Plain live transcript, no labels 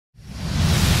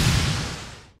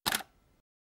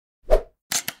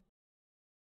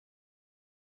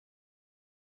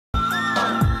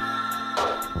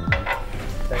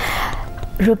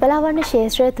රුපලාවන්‍ය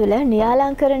ශේත්‍රය තුළ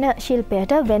නියාලංකරණ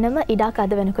ශිල්පයට වෙනම ඉඩක්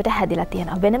අද වෙනකොට හැදිලා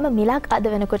තියෙනවා. වෙනම මිලක් අද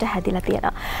වෙනකොට හැදිලා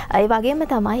තියෙනවා. ඒ වගේම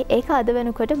තමයි ඒක අද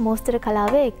වෙනකොට මෝස්තර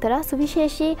කලාවේ එක්තරා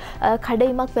සුවිශේෂී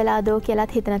කඩයිමක් වෙලාදෝ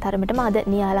කියලාත් හිතන තරමටම අද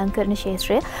නියාලංකරණ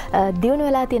ශේත්‍රය දියුණු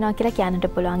වෙලා තියෙනවා කියලා කියන්නට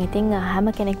පුළුවන්. ඉතින්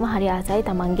හැම කෙනෙක්ම හරි ආසයි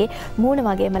තමන්ගේ මූණ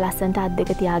වගේම ලස්සනට අත්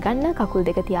දෙක තියාගන්න, කකුල්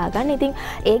දෙක තියාගන්න. ඉතින්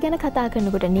ඒ ගැන කතා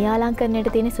කරනකොට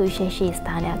නියාලංකරණයට තියෙන සුවිශේෂී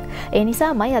ස්ථානයක්. ඒ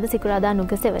නිසාමයි අද සිකුරාදා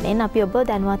නුගසෙවණෙන් අපි ඔබ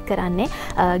දැනුවත් කරන්නේ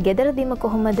ගෙදරදීම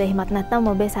කොහොමද එහෙමත් නැත්නම්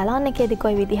ඔබේ සලෝන් එකේදී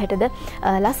කොයි විදිහටද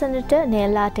ලස්සනට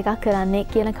nail art එකක් කරන්නේ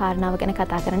කියන කාරණාව ගැන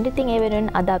කතා කරන්න. ඉතින් ඒ වෙනුවෙන්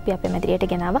අද අපි අපේ මැදිරියට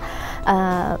ගෙනාව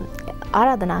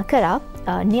ආරාධනා කරා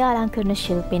නියාලංකරණ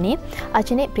ශිල්පිනී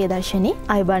අචිනි ප්‍රියදර්ශනී.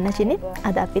 අයබන්න අචිනි.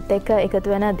 අද අපිත් එක්ක එකතු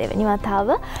වෙන දෙවෙනි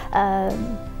වතාව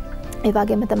ඒ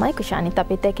වගේම තමයි කුෂානිත්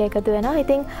අපිත් එක්ක එකතු වෙනවා.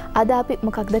 ඉතින් අද අපි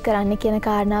මොකක්ද කරන්න කියන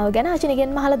කාරණාව ගැන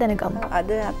අචිනිගෙන්ම අහලා දැනගමු.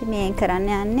 අද අපි මේ කරන්න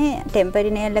යන්නේ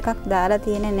ටෙම්පරරි nail එකක් දාලා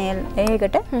තියෙන nail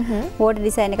එකකට border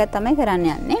design එකක් තමයි කරන්න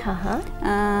යන්නේ.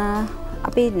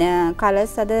 අපි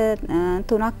කලර්ස් අද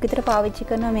 3ක් විතර පාවිච්චි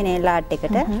කරනවා මේ nail art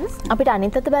එකට. අපිට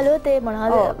අනිත් අත බැලුවොත් ඒ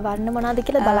මොනවාද වර්ණ මොනවාද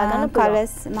කියලා බලා ගන්න පුළුවන්.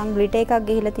 කලර්ස් මම ග්ලිටර් එකක්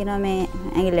ගිහිලා තිනවා මේ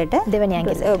ඇඟිල්ලට. දෙවෙනි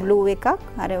ඇඟිල්ල. බ්ලූ එකක්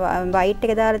අර වයිට්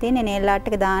එක දාලා තියෙන nail art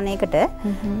එක දාන එකට.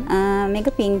 මේක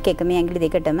පින්ක් එක මේ ඇඟිලි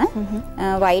දෙකටම.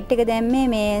 වයිට් එක දැම්මේ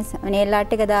මේ nail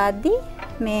art එක දාද්දි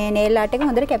මේ nail art එක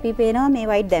හොඳට කැපී පේනවා මේ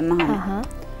වයිට් දැම්මහම.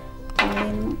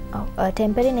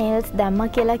 ටෙම්පරරි nails දැම්මා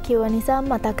කියලා කිව්ව නිසා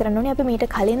මතක් කරන්න ඕනේ අපි මීට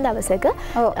කලින් දවසක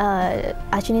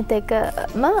අචිනිත්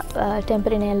එක්කම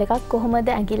ටෙම්පරරි nail එකක්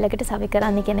කොහොමද ඇඟිල්ලකට සවි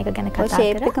කරන්නේ කියන එක ගැන කතා කරා.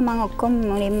 ෂේප් එක මම ඔක්කොම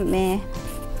මුලින් මේ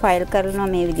ෆයිල්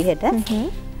කරනවා මේ විදිහට.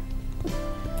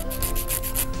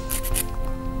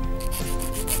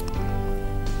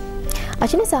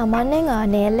 අචිනි සාමාන්‍යයෙන්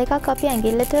nail එකක් අපි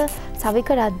ඇඟිල්ලට සවි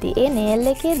කරද්දී ඒ nail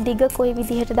එකේ දිග කොයි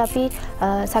විදිහටද අපි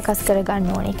සකස් කරගන්න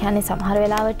ඕනේ? කියන්නේ සමහර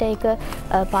වෙලාවට ඒක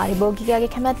පාරිභෝගිකයාගේ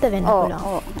කැමැත්ත වෙන්න පුළුවන්.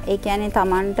 ඔව්. ඒ කියන්නේ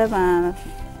Tamanට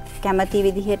කැමති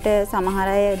විදිහට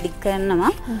සමහර අය දික්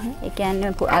කරනවා. ඒ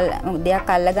කියන්නේ දෙයක්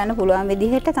අල්ල ගන්න පුළුවන්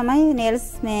විදිහට තමයි nails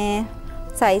මේ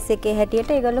size එකේ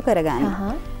හැටියට ඒගොල්ලෝ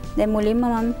කරගන්නේ. දැන් මුලින්ම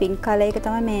මම pink color එක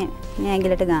තමයි මේ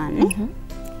ඇඟිල්ලට ගන්නෙ.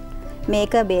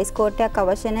 මේක බේස් කෝට් එකක්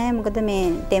අවශ්‍ය නැහැ මොකද මේ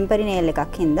ටෙම්පරරි nail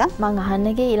එකක් හින්දා. මම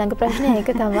අහන්නගේ ඊළඟ ප්‍රශ්නේ ඒක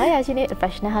තමයි. අචිනේ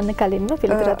ප්‍රශ්න අහන්න කලින්ම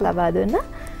පිළිතුරක් ලබා දුන්නා.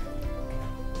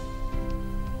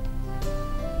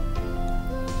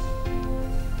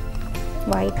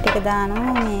 වයිට් එක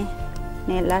දානවා මේ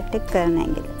nail art එක කරන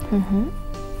ඇඟිල්ල.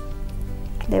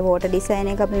 දැන් water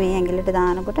design එක අපි මේ ඇඟිල්ලට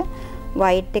දානකොට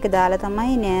වයිට් එක දාලා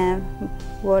තමයි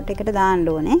water එකට දාන්න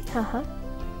ඕනේ.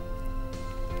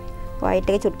 වයිට්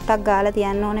එක චුට්ටක් ගාලා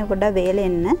තියන්න ඕනේ පොඩ්ඩක්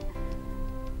වේලෙන්න.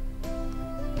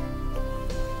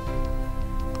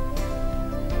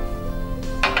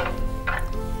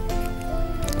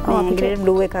 මේ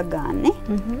බ්ලූ එකක් ගන්නෙ.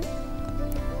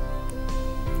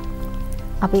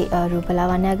 අපි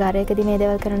රූපලාවන්‍යාගාරයකදී මේ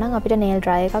දේවල් කරනවා නම් අපිට nail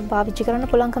dryer එකක් පාවිච්චි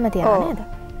කරන්න පුළුවන්කම තියෙනවා නේද?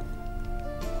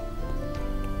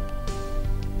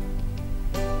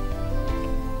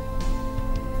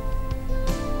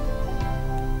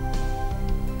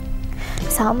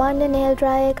 සාමාන්‍ය nail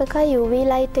dryer එකකයි UV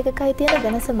light එකකයි තියෙන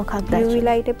වෙනස මොකක්ද? UV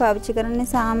light එක පාවිච්චි කරන්නේ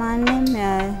සාමාන්‍යයෙන්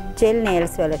gel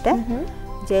nails වලට.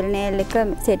 gel nail එක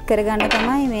set කරගන්න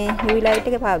තමයි මේ UV light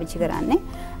එක පාවිච්චි කරන්නේ.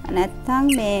 නැත්නම්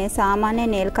මේ සාමාන්‍ය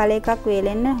nail color එකක්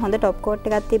වේලෙන්න හොඳ top coat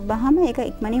එකක් තිබ්බහම ඒක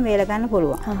ඉක්මනින් වේල ගන්න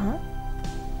පුළුවන්.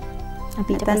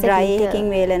 අපි ඊට පස්සේ dry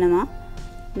එකකින් වේලනවා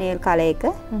nail color එක.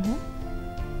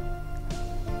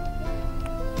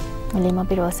 මුලින්ම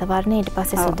අපි රෝස වර්ණය ඊට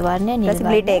පස්සේ සුදු වර්ණය නිල්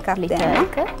වර්ණය එකක්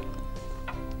දෙනවා.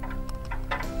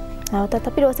 නැවතත්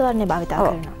අපි රෝස වර්ණය භාවිත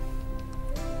කරනවා.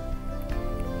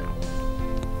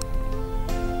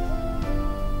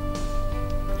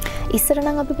 ඉස්සර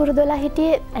නම් අපි පුරුදු වෙලා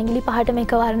හිටියේ ඇඟිලි පහටම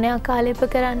එක වර්ණයක් ආලේප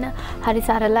කරන්න. හරි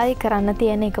සරලයි කරන්න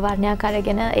තියෙන එක වර්ණයක්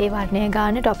අරගෙන ඒ වර්ණය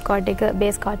ගන්න টপ කෝට් එක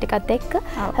බේස් කෝට් එකත් එක්ක.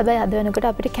 හැබැයි අද වෙනකොට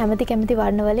අපිට කැමති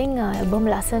වර්ණ වලින්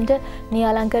බොහොම ලස්සනට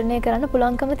නියාලංකරණය කරන්න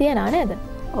පුළුවන්කම තියනවා නේද?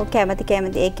 ඔව් කැමති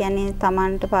ඒ කියන්නේ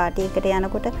Tamanට පාටි එකට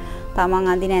යනකොට Taman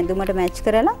අඳින ඇඳුමට මැච්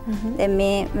කරලා දැන්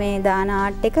මේ දාන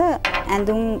ආර්ට් එක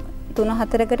ඇඳුම්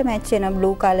 3-4කට මැච් වෙන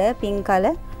බ්ලූ කලර්, පින්ක්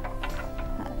කලර්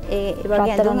ඒ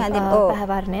වගේ ඇඳුම් අඳින්න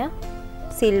පහවර්ණය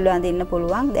සිල්වර් අඳින්න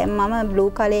පුළුවන්. දැන් මම බ්ලූ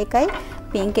කලර් එකයි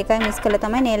පින්ක් එකයි මික්ස් කරලා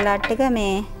තමයි nail art එක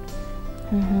මේ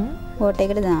ෆෝටෝ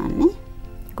එකට දාන්නේ.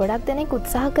 ගොඩක් දෙනෙක්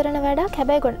උත්සාහ කරන වැඩක්.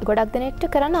 හැබැයි ගොඩක් දෙනෙක්ට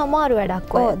කරන්න අමාරු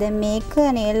වැඩක්. ඔව් දැන් මේක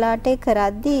nail art එක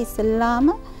කරද්දී ඉස්සෙල්ලාම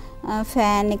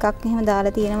ෆෑන් එකක් එහෙම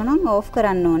දාලා තියෙනවා නම් ඕෆ්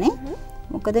කරන්න ඕනේ.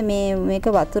 මොකද මේක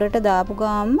වතුරට දාපු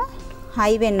ගාම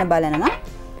හයි වෙන්න බලනවා.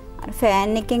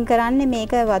 ෆෑන් එකෙන් කරන්නේ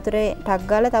මේක වතුරේ ටක්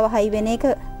ගාලා තව හයි වෙන එක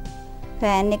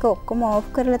ෆෑන් එක ඔක්කොම ඕෆ්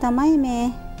කරලා තමයි මේ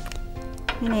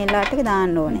nail art එක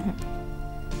දාන්න ඕනේ.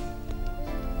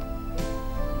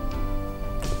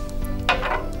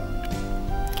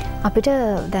 අපිට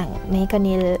දැන් මේක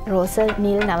නිල් රෝස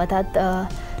නිල් නැවතත්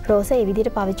රෝස ඒ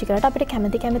විදිහට පාවිච්චි කරලා අපිට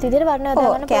කැමති විදිහට වර්ණයක් දාගන්න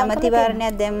පුළුවන්. කැමති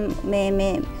වර්ණයක් දැන්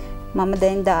මේ මම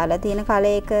දැන් දාලා තියෙන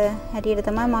කලයක හැටියට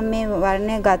තමයි මම මේ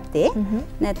වර්ණය ගත්තේ.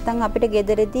 නැත්තම් අපිට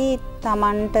ගෙදරදී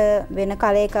Tamanට වෙන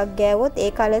කලයකක් ගෑවොත්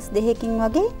ඒ කලස් දෙකකින්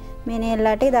වගේ මේ nail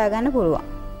art එක දාගන්න පුළුවන්.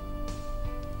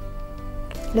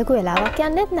 ලොකු වෙලාවක්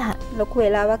යන්නේත් නැහැ. ලොකු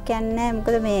වෙලාවක් යන්නේ නැහැ.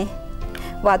 මොකද මේ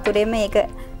වතුරෙම මේක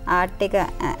ආර්ට් එක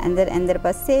ඇඳලා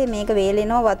පස්සේ මේක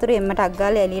වේලෙනවා වතුරෙම ටක්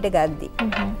ගාලා එළියට ගද්දි.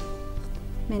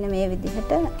 මෙන්න මේ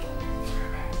විදිහට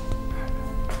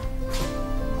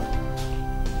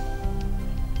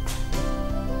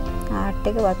ආර්ට්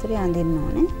එක වතුරේ අඳින්න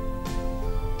ඕනේ.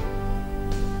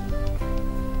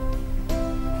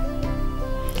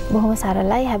 බොහොම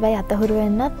සරලයි හැබැයි අතහුරු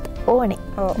වෙන්නත් ඕනේ.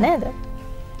 නේද?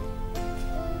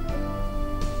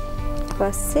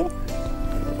 පස්සේ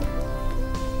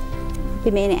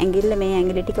අපි මේ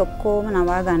ඇඟිල්ල ටික ඔක්කොම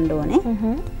නවා ගන්න ඕනේ.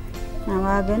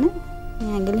 නවාගෙන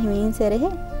මේ ඇඟිල්ල හිමින් සැරෙහි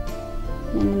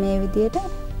මෙන්න මේ විදියට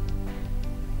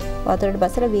වතුරට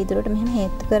බසලා වීදුරට මෙහෙම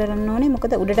හේතු කරගන්න ඕනේ.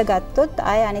 මොකද උඩට ගත්තොත්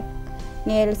ආය අනිත්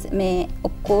nails මේ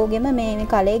ඔක්කොගෙම මේ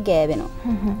කලේ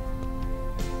ගෑවෙනවා.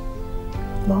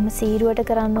 බොහොම සීරුවට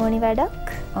කරන්න ඕනි වැඩක්.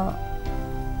 ඔව්.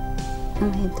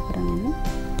 හේතු කරගන්න.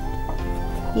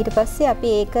 ඊට පස්සේ අපි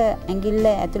ඒක ඇඟිල්ල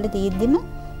ඇතුලේ තියද්දිම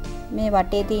මේ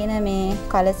වටේ තියෙන මේ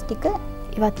කලස් ටික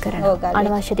ඉවත් කරනවා.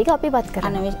 අනවශ්‍ය ටික අපි ඉවත්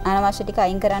කරනවා. අනවශ්‍ය ටික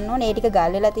අයින් කරන්න ඕනේ. ඒ ටික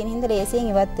ගල් වෙලා තියෙන හින්දා ලේසියෙන්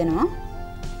ඉවත් වෙනවා.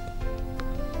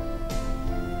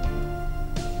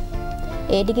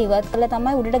 ඒ ටික ඉවත් කළා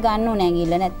තමයි උඩට ගන්න ඕනේ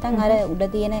ඇඟිල්ල. නැත්තම් අර උඩ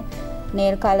තියෙන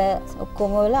nail color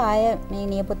ඔක්කොම වල ආය මේ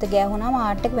නියපොත්ත ගෑවුනාම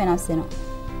ආර්ට් එක වෙනස් වෙනවා.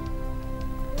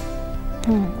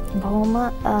 බොහොම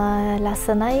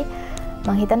ලස්සනයි.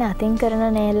 මම හිතන්නේ අතින් කරන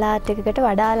nail art එකකට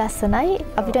වඩා ලස්සනයි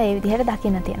අපිට ඒ විදිහට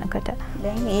දකින්න තියෙනකොට.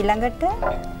 දැන් ඊළඟට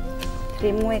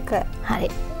රිමූව් එක. හරි.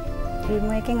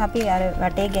 රිමූව් එකෙන් අපි අර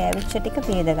වටේ ගෑවිච්ච ටික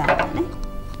පීද ගන්න ඕනේ.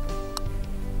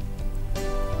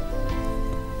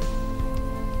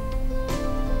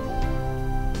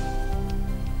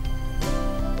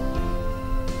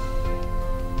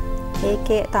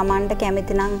 ඒකේ Tamanට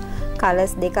කැමති නම්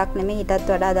කලර්ස් දෙකක් නෙමෙයි ඊටත්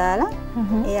වඩා දාලා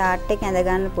ඒ ආර්ට් එක ඇඳ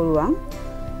ගන්න පුළුවන්.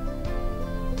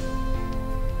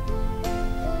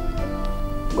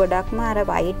 ගොඩක්ම අර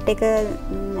වයිට් එක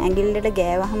ඇඟිල්ලට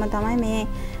ගෑවහම තමයි මේ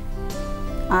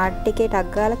ආර්ට් එකේ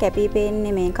ටක් ගාලා කැපී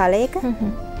පේන්නේ මේ කලර් එක.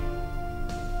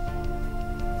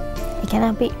 ඒ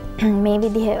කියන්නේ අපි මේ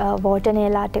විදිහේ වෝටර්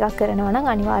nail art එකක් කරනවා නම්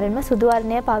අනිවාර්යෙන්ම සුදු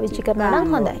වර්ණය පාවිච්චි කරනවා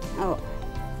නම් හොඳයි. ඔව්.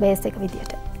 බේස් එක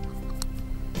විදිහට.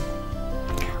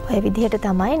 ඔය විදිහට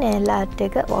තමයි nail art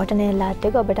එක වෝටර් nail art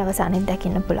එක ඔබට අවසානයේ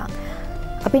දකින්න පුළුවන්.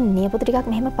 අපි නියපොතු ටිකක්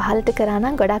මෙහෙම පහළට කරා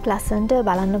නම් ගොඩක් ලස්සනට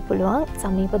බලන්න පුළුවන්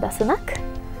සමීප දසුනක්.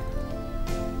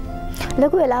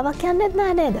 ලොකු වෙලාවක් යන්නෙත්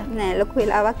නෑ නේද? නෑ ලොකු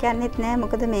වෙලාවක් යන්නෙත් නෑ.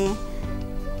 මොකද මේ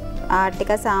ආර්ට්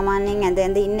එක සාමාන්‍යයෙන්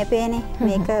ඇඳ ඉන්න පේනේ.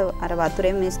 මේක අර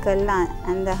වතුරෙන් මික්ස් කරලා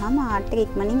ඇඳහම ආර්ට් එක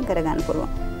ඉක්මනින් කරගන්න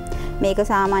පුළුවන්. මේක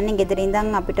සාමාන්‍යයෙන් ගෙදර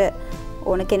ඉඳන් අපිට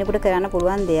ඕන කෙනෙකුට කරන්න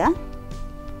පුළුවන් දෙයක්.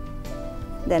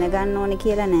 දැනගන්න ඕනේ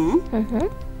කියලා නෑ.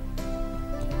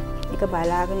 ඒක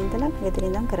බලාගෙන ඉඳලා ගෙදර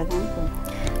ඉඳන් කරගන්න පුළුවන්.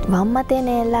 වම් අතේ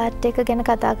nail art එක ගැන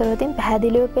කතා කරොත්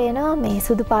පැහැදිලිව පේනවා මේ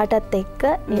සුදු පාටත් එක්ක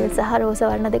නිල් සහ රෝස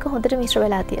වර්ණ දෙක හොඳට මිශ්‍ර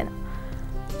වෙලා තියෙනවා.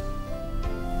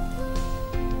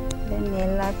 දැන්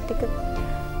nail art එක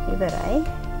ඉවරයි.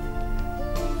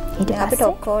 ඊට අපි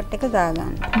top coat එක ගා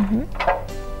ගන්න.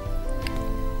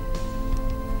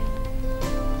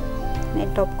 මේ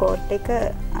top coat එක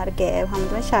අර ගෑවහම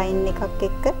තමයි shine එකක්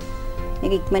එක්ක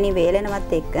මේක ඉක්මනින්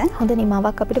වේලෙනවත් එක්ක හොඳ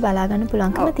නිමාවක් අපිට බලා ගන්න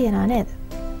පුළුවන්කම තියනවා නේද?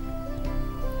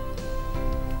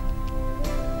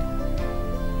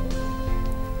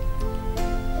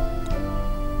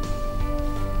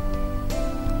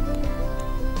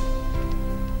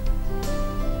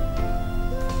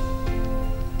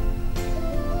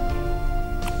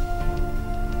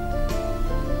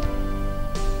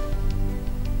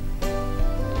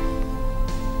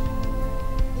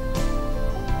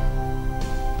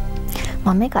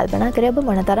 මම මේ කල්පනා කරේ ඔබ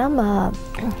මොනතරම්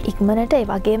ඉක්මනට ඒ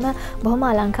වගේම බොහොම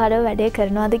අලංකාරව වැඩේ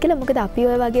කරනවාද කියලා. මොකද අපි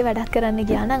ඔය වගේ වැඩක් කරන්න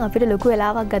ගියා නම් අපිට ලොකු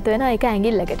වෙලාවක් ගත වෙනවා ඒක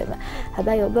ඇඟිල්ලකටම.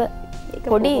 හැබැයි ඔබ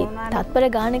පොඩි තත්පර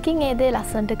ගානකින් ඒ දේ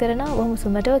ලස්සනට කරනවා, බොහොම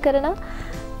සුමටව කරනවා.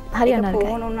 හරි අනර්ගයි.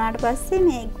 ෆෝන් උනාට පස්සේ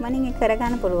මේ ඉක්මනින් ඒක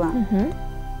කරගන්න පුළුවන්.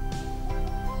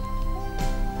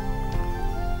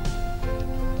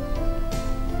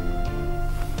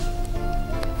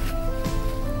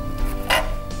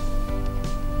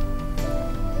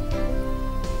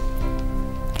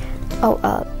 ඔව්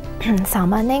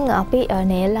සාමාන්‍යයෙන් අපි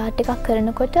nail art එකක්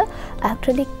කරනකොට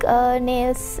acrylic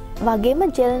nails වගේම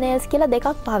gel nails කියලා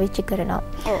දෙකක් පාවිච්චි කරනවා.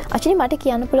 අචිනි මට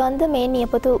කියන්න පුළුවන්ද මේ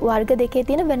නියපොතු වර්ග දෙකේ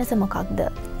තියෙන වෙනස මොකක්ද?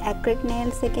 ඇක්‍රිලික්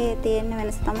නේල්ස් එකේ තියෙන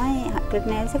වෙනස තමයි ඇක්‍රිලික්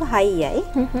නේල්ස් එක හයියයි.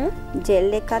 ජෙල්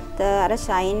එකත් අර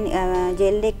ෂයින්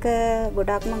ජෙල් එක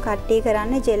ගොඩක්ම කට්ටිය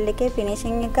කරන්නේ ජෙල් එකේ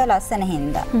ෆිනිෂින් එක ලස්සන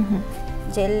හින්දා.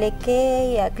 ජෙල් එකේ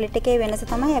ඇක්‍රිලික් එකේ වෙනස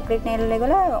තමයි ඇක්‍රිලික් නේල්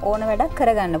වල ඕන වැඩක්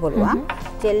කරගන්න පුළුවන්.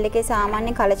 ජෙල් එකේ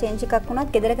සාමාන්‍ය කලර් චේන්ජ් එකක්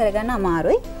වුණත් ගෙදර කරගන්න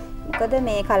අමාරුයි. මොකද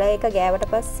මේ කලර් එක ගෑවට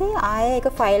පස්සේ ආයෙ ඒක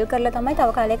ෆයිල් කරලා තමයි තව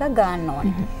කලර් එකක් ගන්න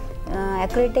ඕනේ.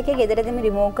 ඇක්‍රිලික් එකේ ගෙදරදීම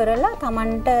රිමූව් කරලා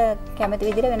Tamanට කැමති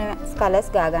විදිහට වෙන කලර්ස්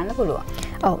ගා ගන්න පුළුවන්.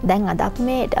 ඔව් දැන් අද අපි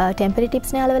මේ ටෙම්පරරි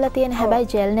ටිප්ස් නේ අලවලා තියෙන හැබැයි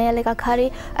ජෙල් නේල් එකක් හරි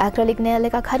ඇක්‍රිලික් නේල්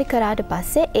එකක් හරි කරාට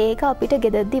පස්සේ ඒක අපිට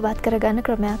ගෙදරදී ඉවත් කරගන්න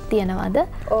ක්‍රමයක් තියෙනවද?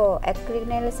 ඔව් ඇක්‍රිලික්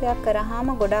නේල්ස් එකක් කරාම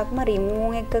ගොඩක්ම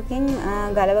රිමූව් එකකින්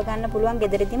ගලව ගන්න පුළුවන්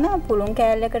ගෙදරදීම පුළුන්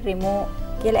කෑල්ලකට රිමූව්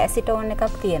කියලා ඇසිටෝන්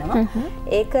එකක් තියෙනවා.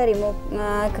 ඒක රිමූව්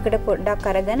එකකට පොඩ්ඩක්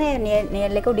අරගෙන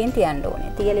නේල් එක උඩින් තියන්න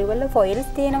ඕනේ. තියලා ඉවරලා ෆොයිල්ස්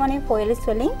තියෙනවනේ ෆොයිල්ස්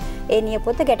වලින් ඒ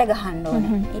නියපොත්ත ගැට ගහන්න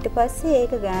ඕනේ. ඊට පස්සේ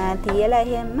ඒක තියලා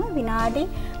එහෙම විනාඩි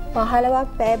 15ක්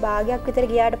පැය භාගයක් විතර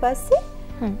ගියාට පස්සේ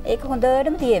ඒක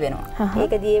හොඳටම දිය වෙනවා.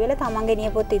 ඒක දිය වෙලා තමන්ගේ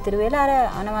නියපොත්ත ඉතුරු වෙලා අර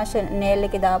අනවශ්‍ය නේල්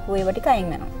එකේ දාපු ඒවා ටික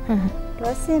අයින් වෙනවා. ඊට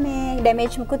පස්සේ මේ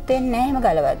ඩැමේජ් මුකුත් වෙන්නේ නැහැ එහෙම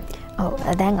ගලවද්දි. ඔව්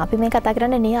දැන් අපි මේ කතා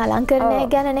කරන්නේ නිය අලංකරණය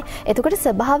ගැනනේ. එතකොට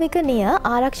ස්වභාවික නිය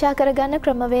ආරක්ෂා කරගන්න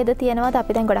ක්‍රමවේද තියෙනවාද?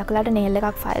 අපි දැන් ගොඩක් වෙලාට නේල්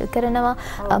එකක් ෆයිල් කරනවා,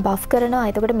 බෆ් කරනවා.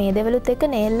 එතකොට මේ දෙවලුත් එක්ක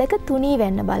නේල් එක තුනී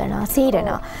වෙන්න බලනවා,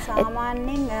 සීරනවා.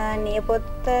 සාමාන්‍යයෙන්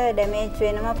නියපොත්ත ඩැමේජ්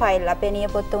වෙනවා ෆයිල්. අපේ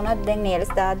නියපොත්ත උනත් දැන්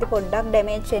නේල්ස් දාද්දි පොඩ්ඩක්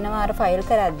ඩැමේජ් වෙනවා අර ෆයිල්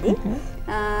කරද්දි.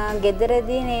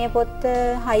 ගෙදරදී නේපොත්ත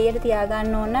හයියට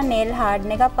තියාගන්න ඕන නම් නේල්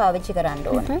හાર્ඩ්නර් එකක් පාවිච්චි කරන්න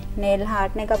ඕනේ. නේල්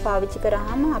හાર્ඩ්නර් එකක් පාවිච්චි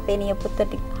කරාම අපේ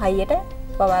නියපොත්ත හයියට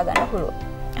පවා ගන්න පුළුවන්.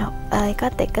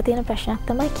 ඒකත් එක්ක තියෙන ප්‍රශ්නයක්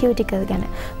තමයි කියුටිකල් ගැන.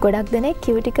 ගොඩක් දෙනෙක්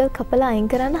කියුටිකල් කපලා අයින්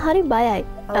කරන්න හරි බයයි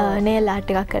නේල්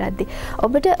ආර්ට් එකක් කරද්දි.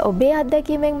 ඔබට ඔබේ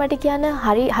අත්දැකීමෙන් මට කියන්න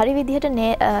හරි විදිහට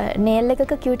නේල්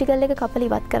එකක කියුටිකල් එක කපලා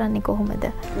ඉවත් කරන්නේ කොහොමද?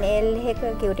 නේල් එක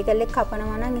කියුටිකල් එක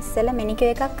කපනවා නම් ඉස්සෙල්ලා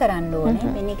මෙනිකියෝ එකක් කරන්න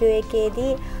ඕනේ. මෙනිකියෝ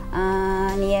එකේදී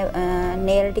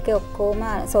නේල් ටික ඔක්කොම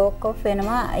සෝක් ඔෆ්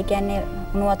වෙනවා. ඒ කියන්නේ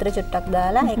උණු වතුර චුට්ටක්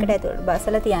දාලා ඒකට ඇතුළට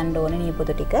බසලා තියන්න ඕනේ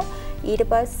නියපොතු ටික. ඊට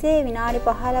පස්සේ විනාඩි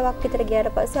 15ක් විතර ගියාට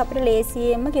පස්සේ අපිට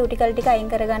ලේසියෙන්ම කියුටිකල් ටික අයින්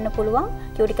කරගන්න පුළුවන්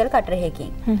කියුටිකල්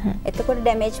කටරයකින්. එතකොට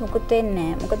ඩැමේජ් මුකුත් වෙන්නේ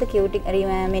නැහැ. මොකද කියුටිකල්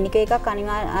මෙනිකියෝ එකක්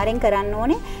අනිවාර්යෙන් කරන්න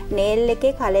ඕනේ. නේල්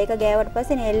එකේ කල එක ගෑවට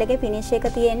පස්සේ නේල් එකේ ෆිනිෂ් එක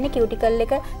තියෙන්නේ කියුටිකල්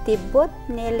එක තිබ්බොත්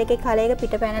නේල් එකේ කල එක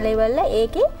පිට පැනලා ඉවරලා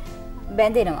ඒකේ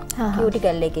බැඳෙනවා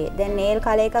කියුටිකල් එකේ. දැන් නේල්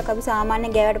කල එකක් අපි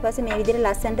සාමාන්‍යයෙන් ගෑවට පස්සේ මේ විදිහට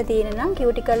ලස්සනට තියෙන නම්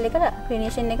කියුටිකල් එක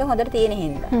ෆිනිෂින් එක හොඳට තියෙන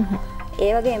හින්දා.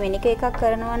 ඒ වගේ මෙනිකියෝ එකක්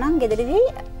කරනවා නම් ගෙදරදී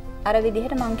අර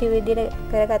විදිහට මං කිව්ව විදිහට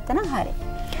කරගත්තා නම් හරි.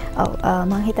 ඔව්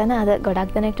මම හිතන්නේ අද ගොඩක්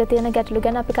දෙනෙක්ට තියෙන ගැටලු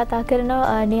ගැන අපි කතා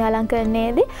කරනවා නිය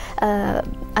අලංකරණයේදී.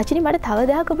 අචිනි මට තව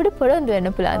දෙයක් ඔබට පොරොන්දු වෙන්න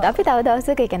පුළුවන්ද? අපි තව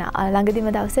දවසක ඒ කියන්නේ ළඟදිම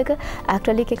දවසක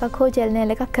ඇක්‍රිලික් එකක් හෝ ජෙල්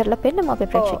නේල් එකක් කරලා පෙන්නමු අපේ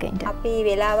ප්‍රේක්ෂකයින්ට. අපි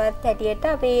වෙලාවත් හැටියට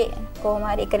අපි කොහොම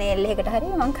හරි එක නේල් එකකට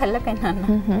හරි මම කරලා පෙන්නන්න.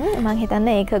 මම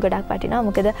හිතන්නේ ඒක ගොඩක් වටිනවා.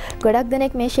 මොකද ගොඩක්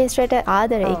දෙනෙක් මේ ශාස්ත්‍රයට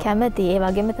ආදරේ කැමති. ඒ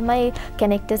වගේම තමයි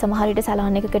කෙනෙක්ට සමහර විට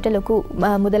සලහන් එකකට ලොකු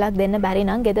මුදලක් දෙන්න බැරි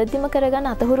නම් ගෙදරදිම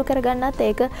කරගන්න අතහුරු කරගන්නත්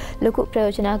ඒක ලොකු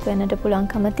ප්‍රයෝජනයක් වෙන්නට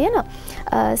පුළුවන්කම තියෙනවා.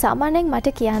 සාමාන්‍යයෙන්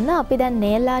මට කියන්න අපි දැන්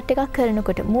නේල් ආර්ට් එකක්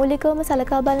කරනකොට මූලිකවම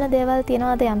සලකා බලන දේවල්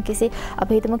තියෙනවාද? යම්කිසි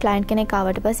අපි හිතමු ක්ලයන්ට් කෙනෙක්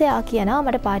ආවට පස්සේ කියනවා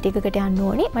මට පාටි එකකට යන්න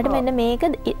ඕනි. මට මෙන්න මේක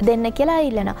දෙන්න කියලා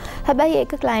ඉල්ලනවා. හැබැයි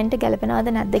ඒක ක්ලයන්ට්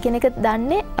ගැලපෙනවද නැද්ද කියන එක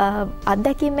දන්නේ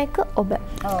අත්දැකීම් එක්ක ඔබ.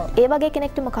 ඒ වගේ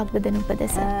කෙනෙක්ට මොකක්ද දෙන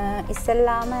උපදෙස?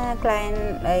 ඉස්සෙල්ලාම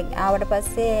ක්ලයන්ට් ආවට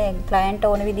පස්සේ ක්ලයන්ට්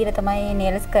ඕන විදිහට තමයි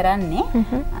නේල්ස් කරන්නේ.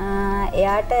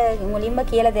 එයාට මුලින්ම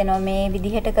කියලා දෙනවා මේ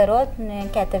විදිහට කරොත්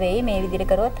කැත වෙයි, මේ විදිහට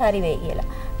කරොත් හරි වෙයි කියලා.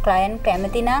 ක්ලයන්ට්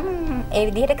කැමති නම් ඒ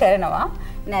විදිහට කරනවා.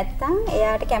 නැත්තම්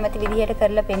එයාට කැමති විදිහට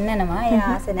කරලා පෙන්නනවා. එයා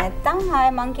ආස නැත්තම් ආයෙ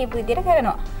මං කියපු විදිහට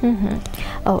කරනවා.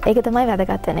 ඔව් ඒක තමයි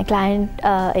වැදගත් වෙන්නේ. ක්ලයන්ට්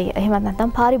එහෙමත්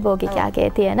නැත්තම් පාරිභෝගිකයාගේ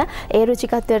තියෙන ඒ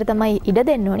රුචිකත්වයට තමයි ඉඩ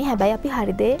දෙන්න ඕනි. හැබැයි අපි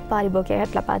හරි දේ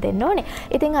පාරිභෝගිකයාට ලබා දෙන්න ඕනේ.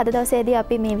 ඉතින් අද දවසේදී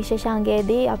අපි මේ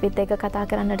විශේෂාංගයේදී අපිත් එක්ක කතා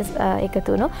කරන්නට එකතු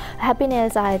වුණු හැපි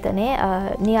නේල්ස් ආයතනයේ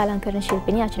නිය අලංකරණ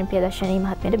ශිල්පිනී අචිනි ප්‍රියදර්ශනී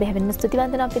මහත්මියට බෙහෙවින්ම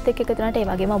ස්තුතිවන්ත වෙනවා අපිත් එක්ක එකතු වුණාට. ඒ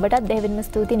වගේම ඔබටත් බෙහෙවින්ම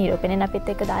ස්තුති නිරූපණයෙන්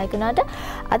අපිත් එක්ක දායක වුණාට.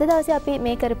 අද දවසේ අපි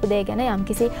මේ කරපු දේ ගැන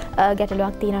යම්කිසි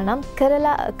ගැටලුවක් තියෙනවා නම්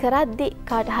කරද්දි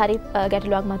කාට හරි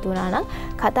ගැටලුවක් මතුවනා නම්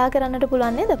කතා කරන්නට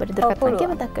පුළුවන් නේද? අපිට දුරකථන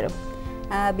සංඛ්‍යාව මතක් කරමු.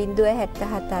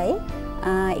 077යි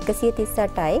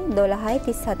 138යි 12යි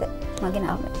 37 මගේ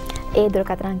නම. ඒ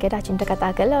දුරකථන අංකයට අචින්ට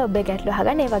කතා කරලා ඔබේ ගැටලුව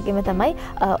අහගන්න. ඒ වගේම තමයි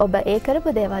ඔබ ඒ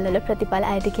කරපු දේවල් වල ප්‍රතිඵල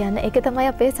ඇති කියන්න. ඒක තමයි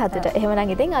අපේ සතුට.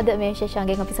 එහෙමනම් ඉතින් අද මේ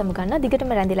විශේෂාංගයෙන් අපි සමු ගන්නවා.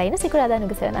 දිගටම රැඳිලා ඉන්න සිකුරාදා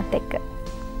නුගසේවනත් එක්ක.